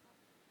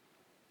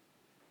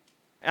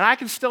 And I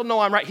can still know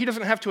I'm right. He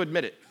doesn't have to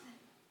admit it.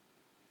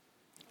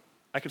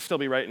 I could still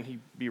be right and he'd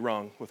be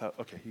wrong without,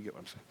 okay, you get what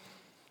I'm saying.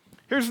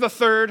 Here's the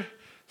third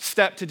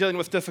step to dealing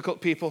with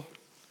difficult people.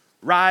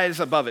 Rise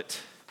above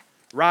it.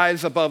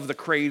 Rise above the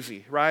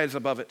crazy. Rise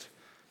above it.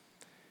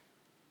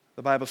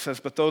 The Bible says,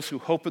 but those who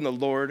hope in the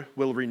Lord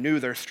will renew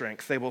their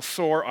strength. They will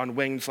soar on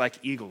wings like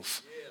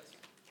eagles. Yes.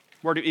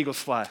 Where do eagles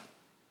fly?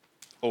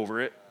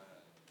 Over it.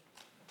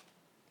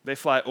 They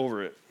fly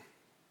over it.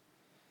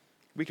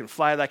 We can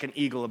fly like an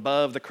eagle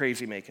above the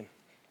crazy making.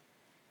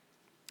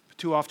 But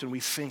too often we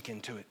sink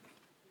into it.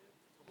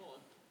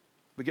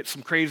 We get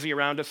some crazy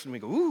around us and we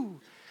go, ooh.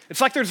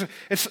 It's like there's a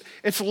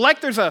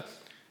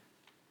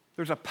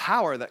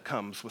power that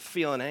comes with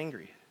feeling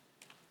angry.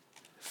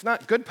 It's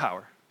not good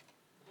power.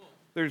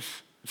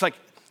 It's like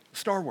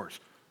Star Wars.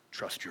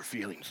 Trust your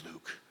feelings,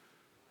 Luke.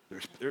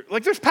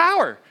 There's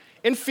power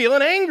in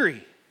feeling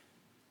angry.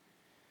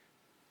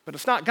 But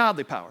it's not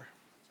godly power.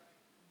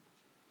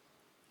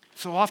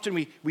 So often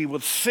we will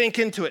sink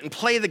into it and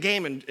play the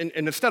game, and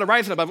instead of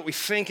rising above it, we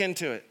sink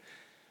into it.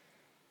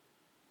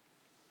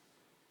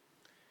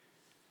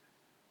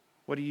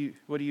 What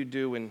do you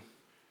do when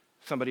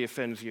somebody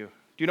offends you?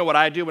 Do you know what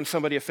I do when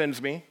somebody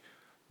offends me?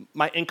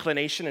 My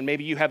inclination, and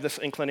maybe you have this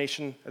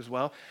inclination as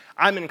well,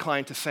 I'm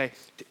inclined to say,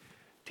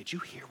 did you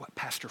hear what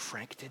Pastor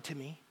Frank did to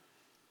me?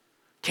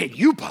 Can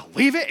you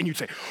believe it? And you'd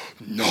say,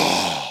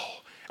 no.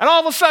 And all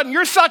of a sudden,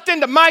 you're sucked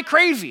into my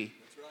crazy.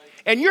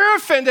 And you're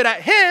offended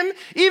at him,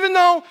 even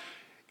though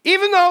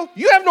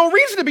you have no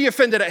reason to be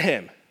offended at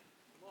him.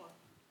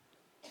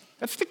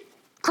 That's the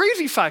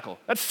crazy cycle.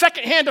 That's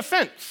secondhand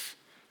offense.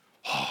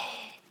 Oh.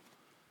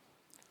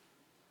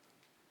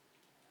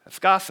 That's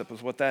gossip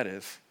is what that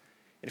is.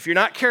 And if you're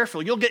not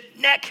careful, you'll get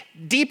neck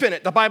deep in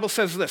it. The Bible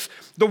says this: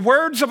 the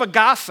words of a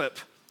gossip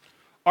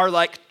are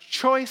like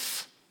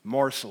choice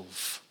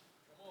morsels.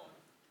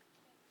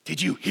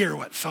 Did you hear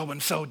what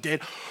so-and-so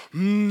did?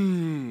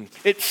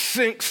 It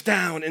sinks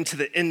down into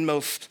the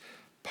inmost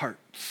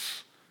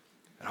parts.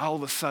 And all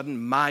of a sudden,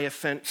 my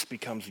offense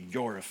becomes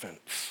your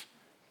offense.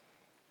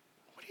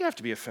 What do you have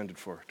to be offended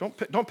for?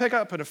 Don't pick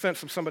up an offense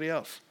from somebody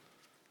else.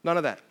 None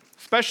of that.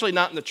 Especially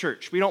not in the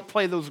church. We don't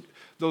play those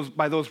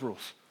by those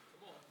rules.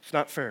 It's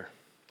not fair.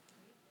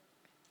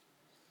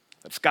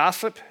 It's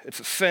gossip. It's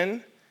a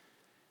sin.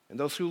 And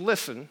those who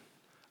listen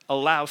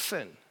allow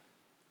sin.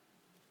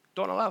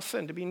 Don't allow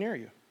sin to be near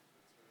you.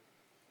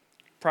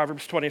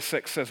 Proverbs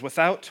 26 says,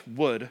 without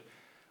wood,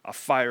 a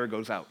fire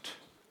goes out.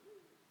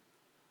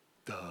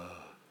 Duh.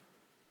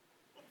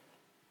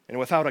 And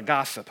without a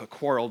gossip, a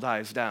quarrel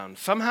dies down.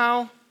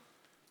 Somehow,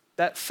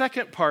 that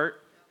second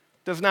part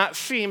does not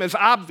seem as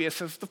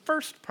obvious as the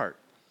first part.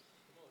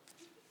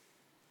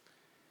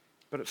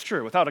 But it's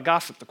true. Without a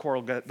gossip, the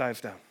quarrel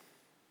dies down.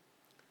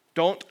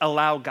 Don't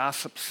allow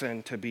gossip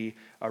sin to be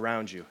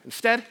around you.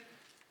 Instead,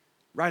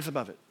 rise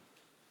above it.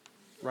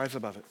 Rise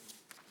above it.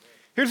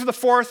 Here's the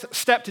fourth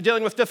step to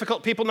dealing with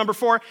difficult people. Number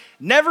 4,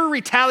 never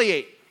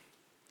retaliate.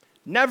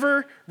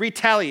 Never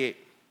retaliate.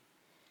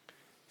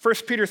 1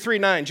 Peter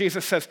 3:9,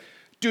 Jesus says,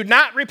 do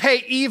not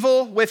repay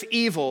evil with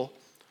evil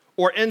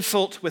or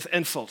insult with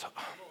insult.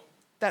 Oh,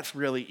 that's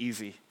really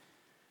easy.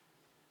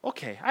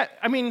 Okay,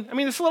 I mean,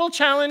 it's a little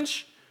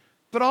challenge,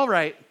 but all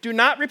right. Do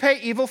not repay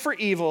evil for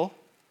evil.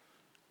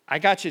 I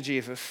got you,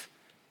 Jesus.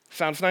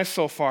 Sounds nice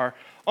so far.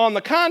 On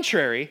the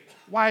contrary,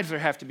 why does there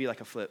have to be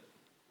like a flip?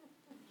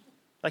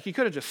 Like you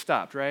could have just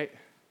stopped, right?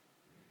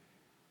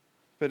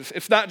 But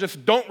it's not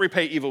just don't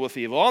repay evil with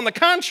evil. On the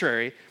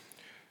contrary,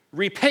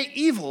 repay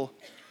evil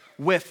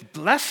with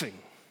blessing.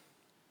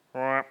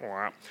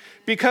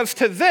 Because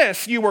to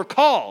this you were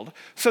called,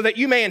 so that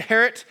you may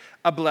inherit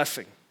a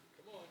blessing.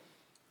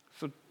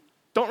 So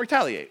don't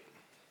retaliate.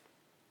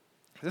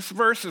 This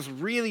verse is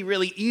really,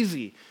 really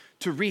easy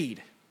to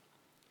read.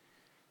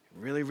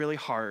 Really, really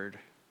hard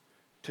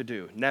to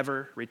do.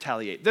 Never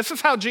retaliate. This is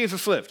how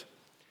Jesus lived.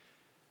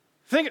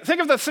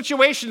 Think of the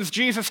situations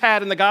Jesus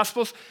had in the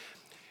Gospels.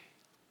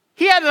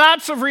 He had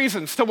lots of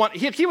reasons to want,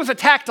 he was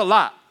attacked a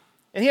lot,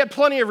 and he had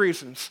plenty of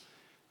reasons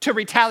to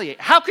retaliate.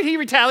 How could he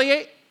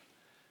retaliate?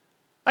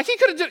 Like he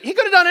could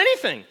have done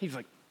anything. He's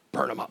like,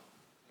 burn them up.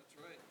 That's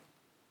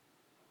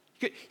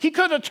right. He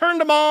could have turned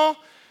them all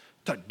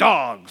to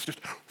dogs. Just,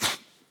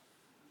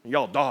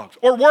 y'all dogs.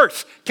 Or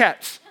worse,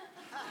 cats.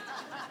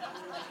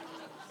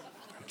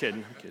 I'm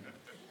kidding.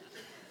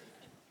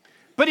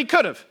 But he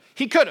could have.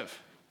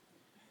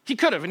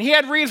 And he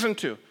had reason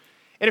to.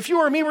 And if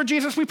you or me were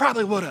Jesus, we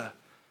probably would have.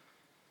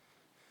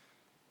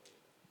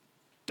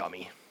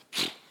 Dummy.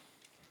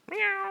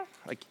 Meow.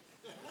 Like,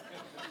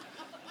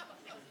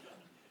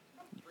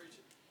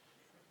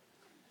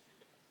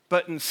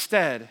 but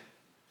instead,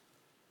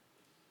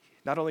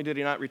 not only did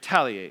he not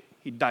retaliate,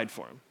 he died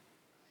for him.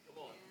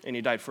 And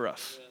he died for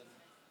us.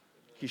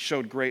 He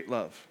showed great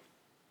love.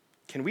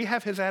 Can we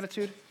have his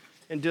attitude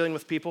in dealing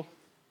with people?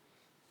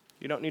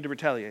 You don't need to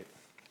retaliate.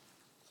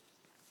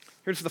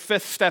 Here's the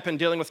fifth step in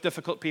dealing with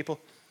difficult people.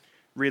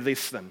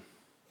 Release them.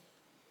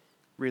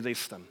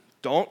 Release them.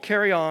 Don't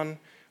carry on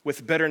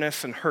with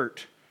bitterness and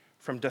hurt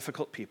from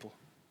difficult people.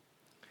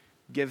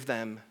 Give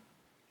them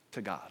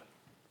to God.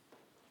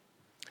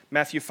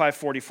 Matthew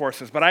 5:44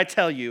 says, "But I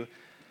tell you,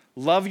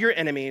 love your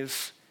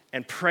enemies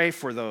and pray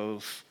for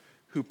those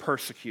who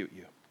persecute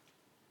you."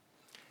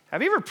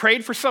 Have you ever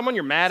prayed for someone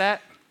you're mad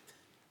at?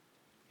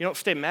 You don't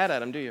stay mad at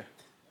them, do you?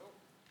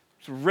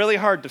 It's really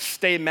hard to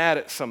stay mad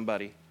at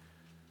somebody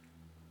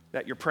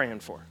that you're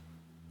praying for.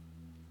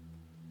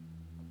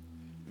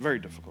 Very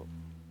difficult.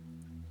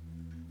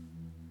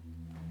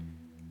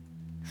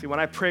 See, when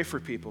I pray for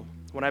people,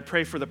 when I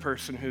pray for the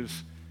person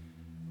who's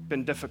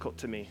been difficult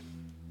to me,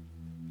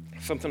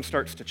 something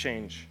starts to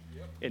change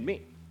in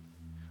me.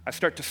 I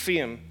start to see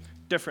them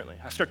differently.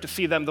 I start to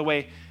see them the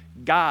way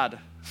God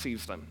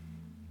sees them.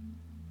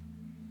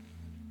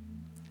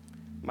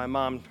 My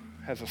mom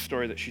has a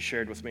story that she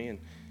shared with me, and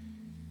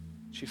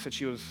she said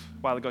a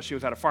while ago, she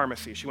was at a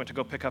pharmacy. She went to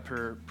go pick up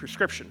her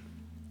prescription.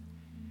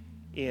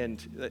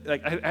 And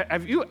like,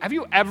 have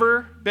you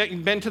ever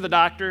been to the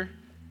doctor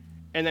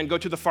and then go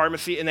to the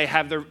pharmacy and they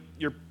have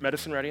your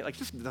medicine ready? Like,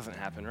 this doesn't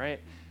happen, right?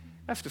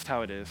 That's just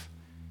how it is.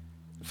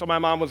 So my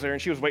mom was there,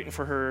 and she was waiting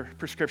for her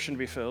prescription to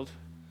be filled.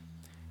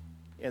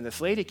 And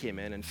this lady came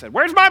in and said,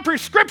 "Where's my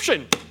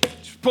prescription?"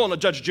 She's pulling a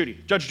Judge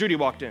Judy. Judge Judy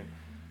walked in.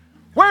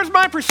 "Where's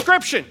my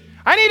prescription?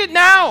 I need it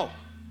now."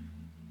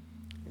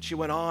 And she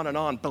went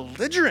on,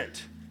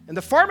 belligerent. And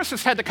the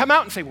pharmacist had to come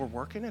out and say, "We're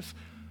working as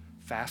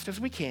fast as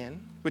we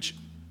can," which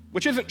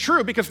isn't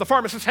true because the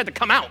pharmacist had to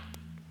come out.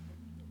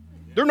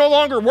 They're no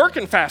longer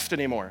working fast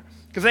anymore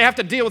because they have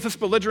to deal with this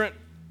belligerent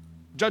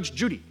Judge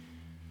Judy.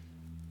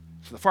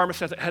 So the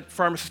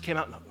pharmacist came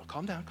out, "No,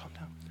 calm down.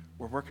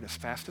 We're working as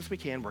fast as we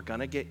can. We're going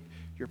to get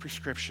your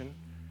prescription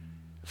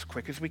as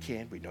quick as we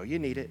can. We know you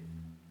need it."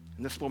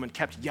 And this woman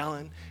kept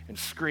yelling and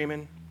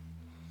screaming.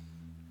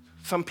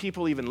 Some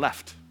people even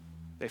left.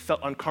 They felt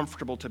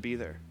uncomfortable to be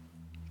there.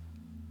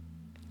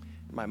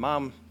 My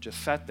mom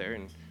just sat there,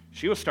 and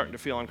she was starting to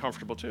feel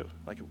uncomfortable too.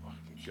 Like, oh,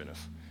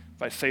 goodness,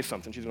 if I say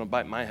something, she's going to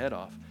bite my head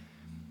off.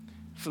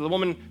 So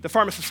the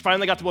pharmacist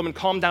finally got the woman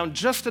calmed down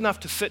just enough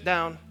to sit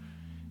down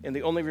in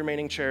the only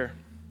remaining chair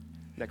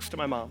next to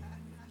my mom.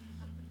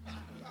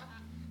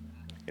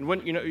 And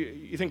when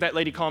you think that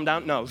lady calmed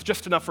down? No, it was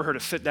just enough for her to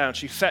sit down.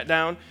 She sat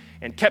down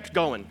and kept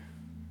going.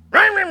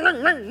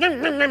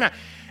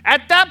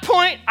 At that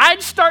point,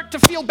 I'd start to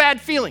feel bad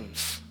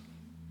feelings.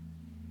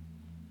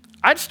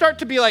 I'd start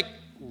to be like,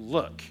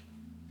 "Look,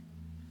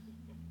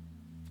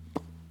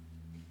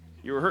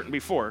 you were hurting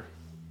before.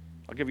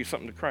 I'll give you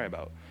something to cry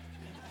about."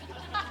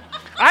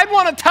 I'd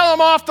want to tell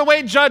him off the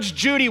way Judge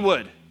Judy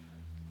would.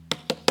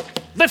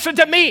 Listen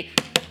to me.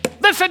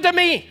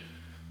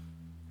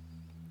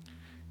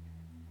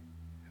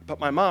 But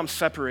my mom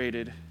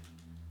separated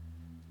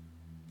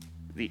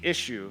the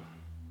issue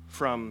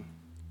from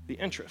the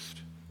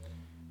interest.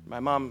 My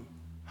mom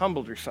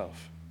humbled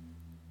herself.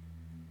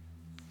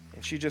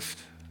 And she just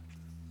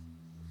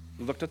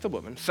looked at the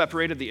woman,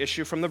 separated the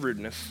issue from the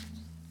rudeness,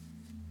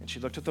 and she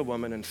looked at the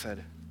woman and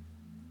said,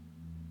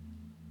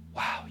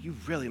 "Wow, you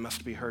really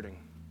must be hurting."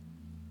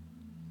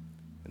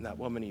 And that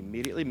woman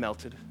immediately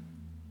melted,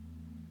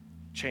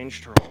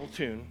 changed her whole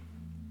tune,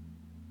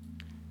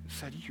 and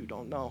said, "You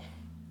don't know.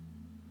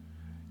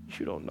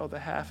 You don't know the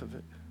half of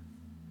it."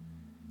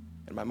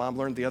 And my mom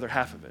learned the other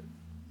half of it.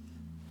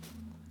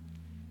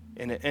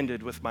 And it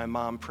ended with my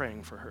mom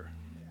praying for her.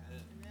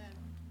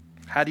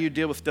 How do you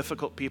deal with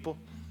difficult people?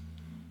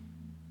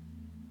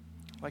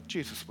 Like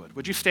Jesus would.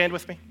 Would you stand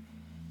with me?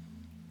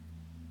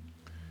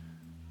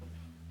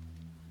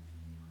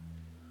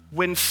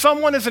 When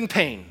someone is in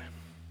pain,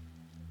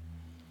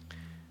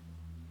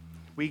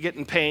 we get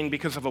in pain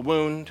because of a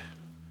wound,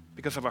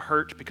 because of a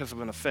hurt, because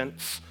of an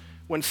offense.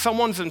 When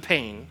someone's in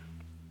pain,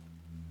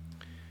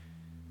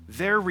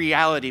 their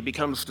reality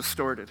becomes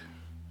distorted.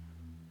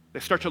 They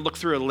start to look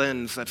through a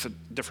lens that's a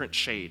different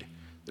shade.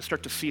 They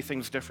start to see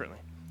things differently.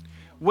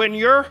 When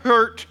you're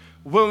hurt,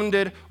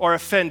 wounded, or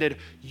offended,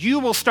 you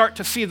will start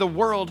to see the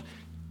world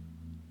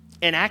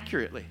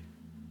inaccurately.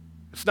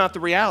 It's not the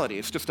reality.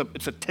 It's just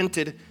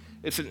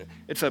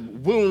it's a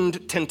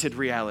wound-tinted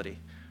reality.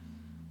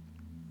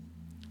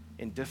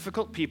 And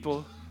difficult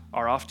people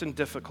are often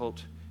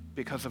difficult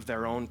because of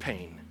their own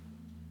pain.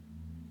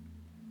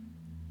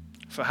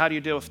 So how do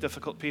you deal with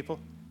difficult people?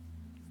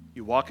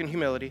 You walk in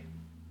humility,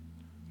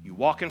 you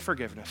walk in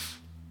forgiveness,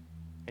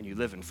 and you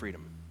live in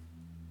freedom.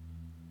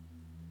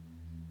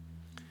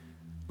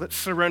 Let's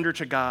surrender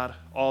to God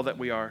all that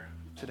we are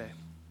today.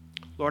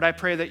 Lord, I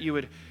pray that you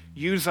would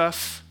use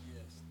us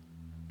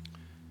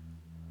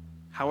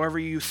however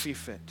you see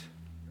fit.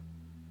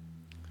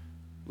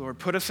 Lord,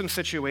 put us in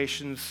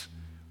situations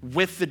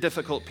with the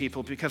difficult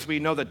people because we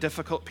know that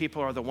difficult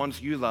people are the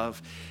ones you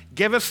love.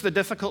 Give us the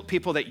difficult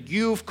people that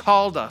you've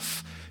called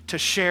us to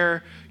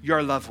share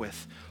your love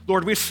with.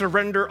 Lord, we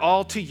surrender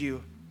all to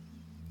you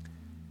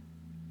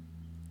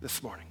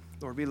this morning.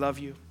 Lord, we love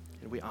you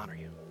and we honor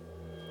you.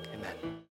 Amen.